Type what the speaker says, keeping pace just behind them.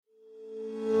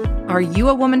Are you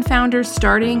a woman founder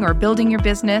starting or building your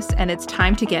business and it's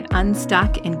time to get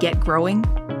unstuck and get growing?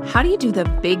 How do you do the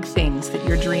big things that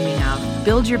you're dreaming of,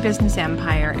 build your business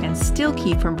empire, and still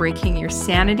keep from breaking your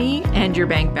sanity and your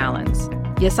bank balance?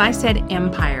 Yes, I said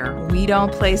empire. We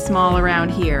don't play small around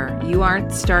here. You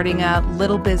aren't starting a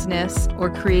little business or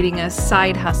creating a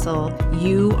side hustle.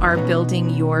 You are building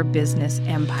your business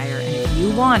empire. And if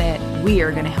you want it, we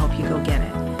are going to help you go get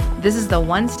it. This is the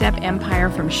One Step Empire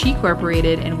from She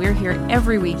Corporated, and we're here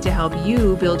every week to help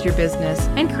you build your business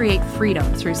and create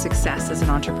freedom through success as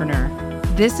an entrepreneur.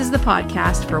 This is the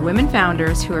podcast for women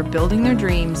founders who are building their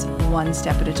dreams one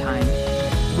step at a time.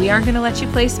 We aren't going to let you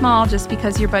play small just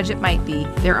because your budget might be.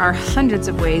 There are hundreds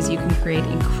of ways you can create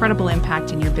incredible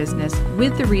impact in your business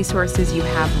with the resources you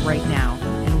have right now,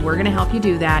 and we're going to help you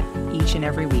do that each and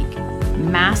every week.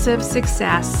 Massive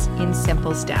success in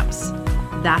simple steps.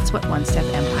 That's what One Step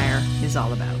Empire is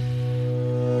all about.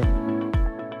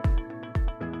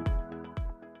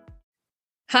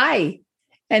 Hi,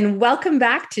 and welcome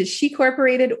back to She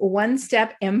Corporated One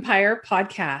Step Empire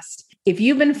podcast. If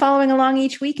you've been following along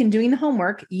each week and doing the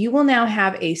homework, you will now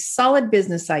have a solid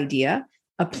business idea,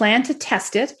 a plan to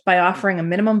test it by offering a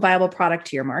minimum viable product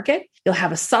to your market. You'll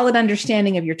have a solid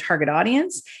understanding of your target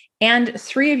audience and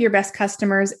 3 of your best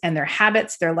customers and their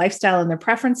habits, their lifestyle, and their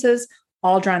preferences,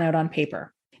 all drawn out on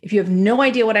paper. If you have no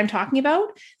idea what I'm talking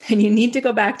about, then you need to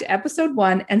go back to episode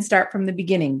 1 and start from the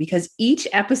beginning, because each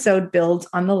episode builds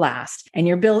on the last and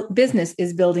your business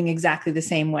is building exactly the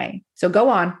same way. So go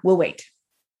on, we'll wait.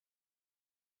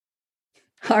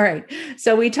 All right.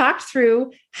 So we talked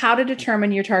through how to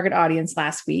determine your target audience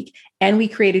last week, and we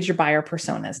created your buyer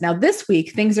personas. Now this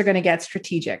week, things are going to get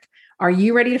strategic. Are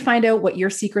you ready to find out what your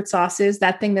secret sauce is?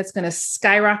 That thing that's going to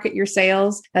skyrocket your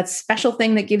sales, that special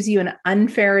thing that gives you an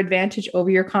unfair advantage over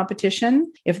your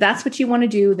competition? If that's what you want to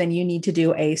do, then you need to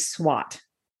do a SWOT.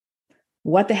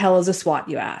 What the hell is a SWOT,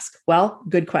 you ask? Well,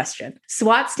 good question.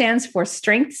 SWOT stands for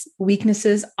strengths,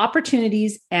 weaknesses,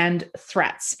 opportunities, and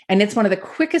threats. And it's one of the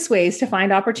quickest ways to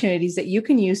find opportunities that you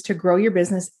can use to grow your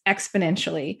business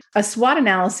exponentially. A SWOT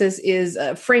analysis is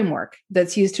a framework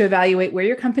that's used to evaluate where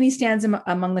your company stands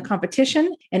among the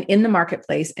competition and in the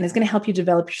marketplace, and is going to help you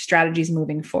develop your strategies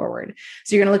moving forward.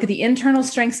 So you're going to look at the internal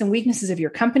strengths and weaknesses of your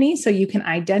company so you can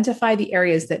identify the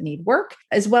areas that need work,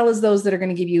 as well as those that are going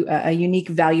to give you a unique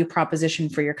value proposition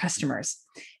for your customers.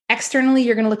 Externally,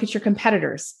 you're going to look at your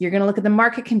competitors. You're going to look at the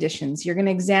market conditions. You're going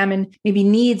to examine maybe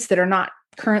needs that are not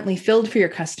currently filled for your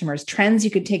customers, trends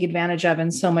you could take advantage of,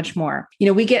 and so much more.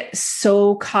 We get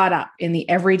so caught up in the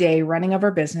everyday running of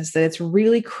our business that it's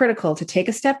really critical to take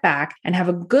a step back and have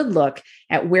a good look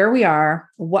at where we are,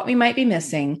 what we might be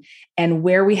missing, and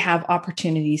where we have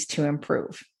opportunities to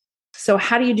improve. So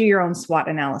how do you do your own SWOT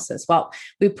analysis? Well,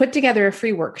 we put together a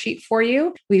free worksheet for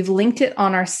you. We've linked it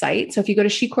on our site. So if you go to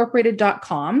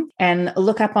shecorporated.com and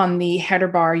look up on the header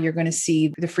bar, you're going to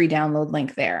see the free download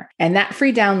link there. And that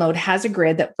free download has a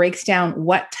grid that breaks down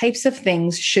what types of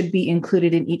things should be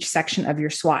included in each section of your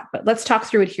SWOT. But let's talk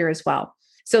through it here as well.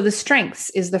 So the strengths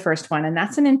is the first one, and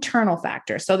that's an internal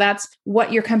factor. So that's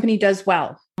what your company does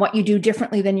well, what you do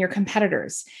differently than your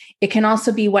competitors. It can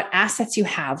also be what assets you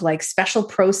have, like special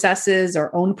processes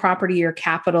or own property or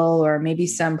capital, or maybe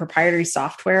some proprietary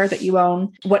software that you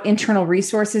own, what internal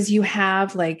resources you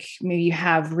have, like maybe you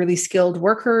have really skilled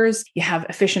workers, you have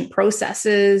efficient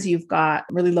processes, you've got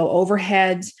really low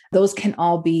overheads. Those can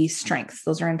all be strengths.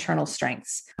 Those are internal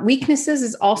strengths. Weaknesses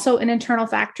is also an internal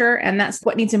factor, and that's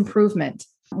what needs improvement.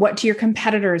 What do your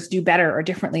competitors do better or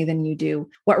differently than you do?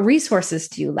 What resources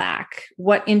do you lack?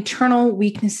 What internal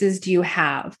weaknesses do you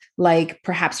have? Like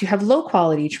perhaps you have low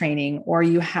quality training, or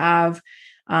you have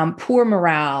poor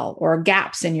morale or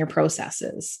gaps in your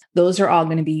processes. Those are all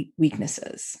going to be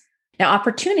weaknesses. Now,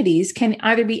 opportunities can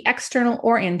either be external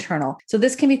or internal. So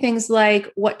this can be things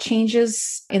like what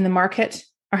changes in the market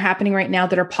are happening right now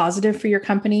that are positive for your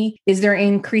company. Is there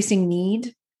increasing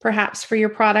need perhaps for your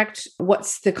product?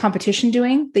 What's the competition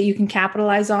doing that you can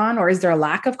capitalize on? Or is there a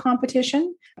lack of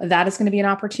competition? That is going to be an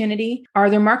opportunity. Are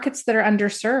there markets that are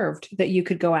underserved that you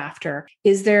could go after?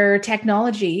 Is there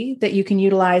technology that you can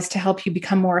utilize to help you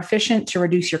become more efficient, to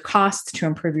reduce your costs, to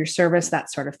improve your service,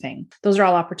 that sort of thing? Those are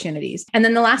all opportunities. And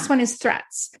then the last one is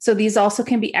threats. So these also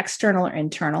can be external or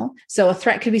internal. So a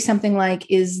threat could be something like,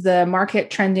 is the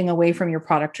market trending away from your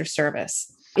product or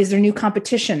service? Is there new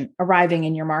competition arriving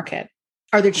in your market?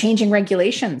 Are there changing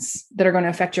regulations that are going to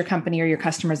affect your company or your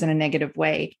customers in a negative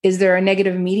way? Is there a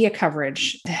negative media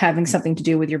coverage having something to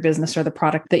do with your business or the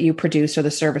product that you produce or the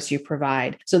service you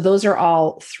provide? So those are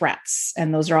all threats.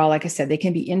 And those are all, like I said, they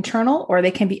can be internal or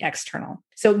they can be external.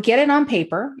 So get it on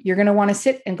paper. You're going to want to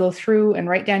sit and go through and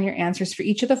write down your answers for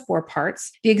each of the 4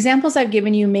 parts. The examples I've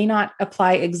given you may not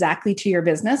apply exactly to your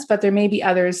business, but there may be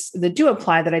others that do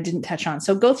apply that I didn't touch on.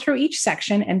 So go through each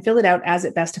section and fill it out as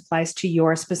it best applies to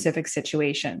your specific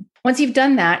situation. Once you've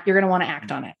done that, you're going to want to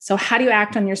act on it. So how do you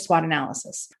act on your SWOT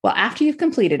analysis? Well, after you've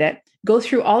completed it, go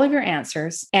through all of your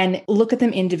answers and look at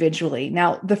them individually.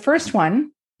 Now, the first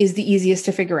one is the easiest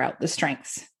to figure out, the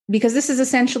strengths, because this is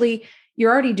essentially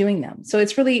you're already doing them. So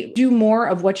it's really do more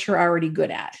of what you're already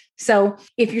good at. So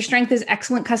if your strength is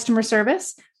excellent customer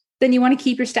service, then you want to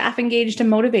keep your staff engaged and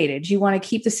motivated. You want to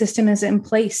keep the systems in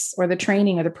place or the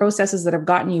training or the processes that have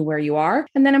gotten you where you are,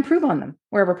 and then improve on them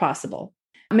wherever possible.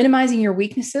 Minimizing your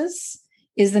weaknesses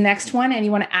is the next one. And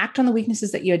you want to act on the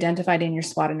weaknesses that you identified in your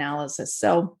SWOT analysis.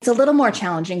 So it's a little more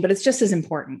challenging, but it's just as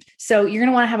important. So you're going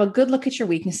to want to have a good look at your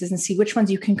weaknesses and see which ones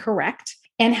you can correct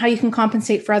and how you can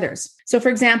compensate for others. So for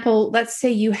example, let's say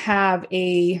you have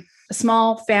a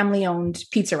small family-owned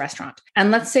pizza restaurant. And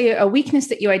let's say a weakness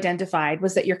that you identified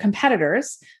was that your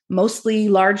competitors, mostly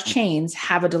large chains,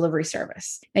 have a delivery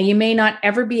service. Now, you may not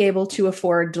ever be able to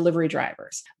afford delivery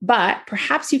drivers, but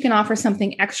perhaps you can offer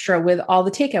something extra with all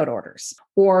the takeout orders,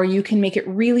 or you can make it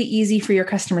really easy for your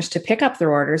customers to pick up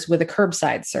their orders with a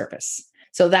curbside service.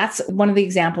 So that's one of the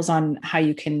examples on how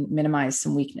you can minimize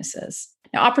some weaknesses.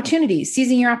 Now, opportunities,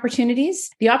 seizing your opportunities.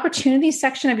 The opportunities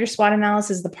section of your SWOT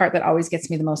analysis is the part that always gets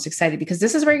me the most excited, because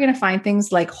this is where you're going to find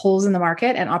things like holes in the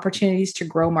market and opportunities to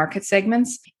grow market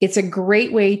segments. It's a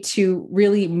great way to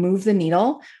really move the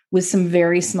needle with some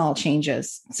very small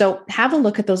changes. So have a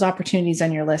look at those opportunities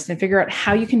on your list and figure out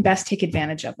how you can best take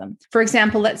advantage of them. For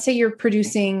example, let's say you're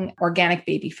producing organic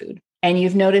baby food, and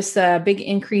you've noticed a big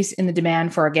increase in the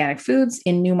demand for organic foods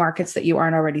in new markets that you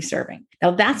aren't already serving. Now,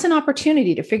 that's an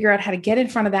opportunity to figure out how to get in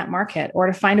front of that market, or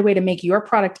to find a way to make your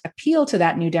product appeal to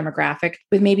that new demographic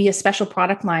with maybe a special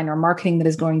product line or marketing that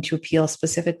is going to appeal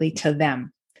specifically to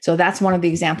them. So that's one of the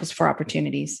examples for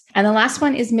opportunities. And the last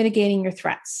one is mitigating your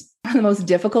threats. One of the most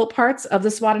difficult parts of the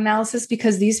SWOT analysis,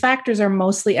 because these factors are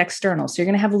mostly external. So you're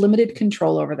going to have limited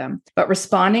control over them. But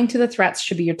responding to the threats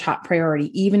should be your top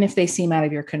priority, even if they seem out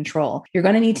of your control. You're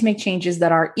going to need to make changes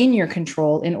that are in your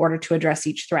control in order to address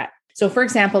each threat. So for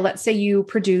example, let's say you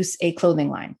produce a clothing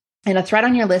line. And a threat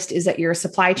on your list is that your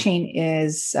supply chain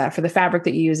is, for the fabric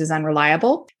that you use, is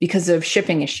unreliable because of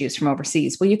shipping issues from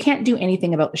overseas. Well, you can't do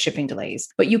anything about the shipping delays,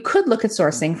 but you could look at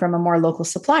sourcing from a more local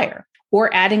supplier,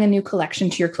 or adding a new collection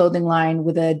to your clothing line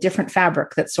with a different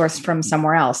fabric that's sourced from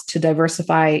somewhere else to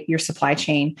diversify your supply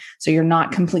chain so you're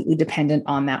not completely dependent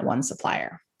on that one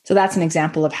supplier. So that's an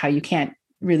example of how you can't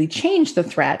really change the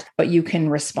threat, but you can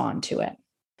respond to it.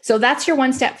 So that's your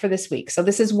one step for this week. So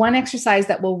this is one exercise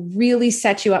that will really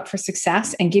set you up for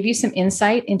success and give you some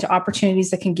insight into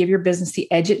opportunities that can give your business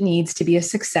the edge it needs to be a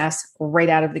success right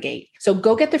out of the gate. So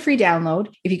go get the free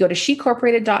download. If you go to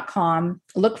shecorporated.com,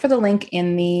 look for the link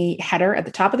in the header at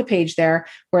the top of the page there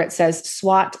where it says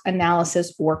SWOT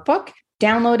Analysis Workbook.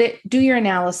 Download it, do your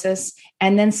analysis,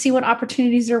 and then see what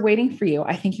opportunities are waiting for you.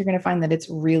 I think you're going to find that it's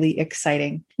really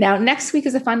exciting. Now, next week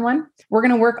is a fun one. We're going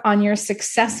to work on your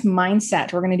success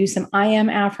mindset. We're going to do some I am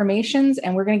affirmations,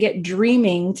 and we're going to get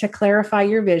dreaming to clarify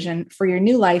your vision for your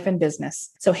new life and business.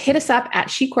 So hit us up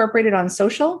at She Corporated on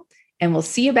social, and we'll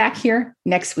see you back here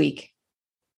next week.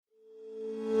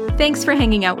 Thanks for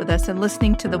hanging out with us and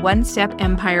listening to the One Step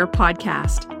Empire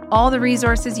podcast. All the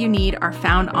resources you need are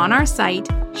found on our site,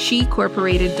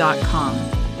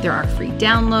 shecorporated.com. There are free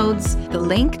downloads. The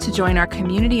link to join our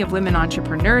community of women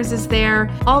entrepreneurs is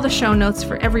there. All the show notes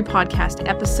for every podcast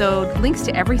episode, links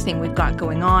to everything we've got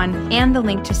going on, and the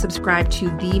link to subscribe to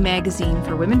the magazine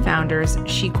for women founders,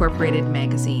 She Corporated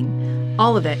Magazine.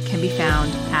 All of it can be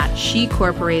found at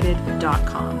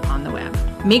shecorporated.com on the web.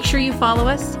 Make sure you follow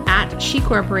us at She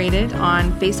Corporated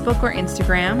on Facebook or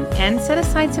Instagram, and set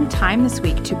aside some time this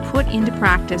week to put into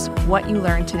practice what you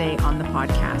learned today on the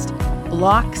podcast.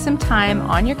 Block some time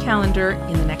on your calendar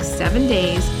in the next 7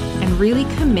 days and really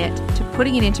commit to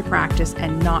putting it into practice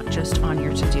and not just on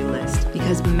your to-do list,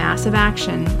 because massive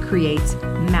action creates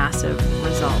massive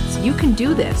results. You can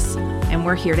do this, and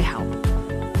we're here to help.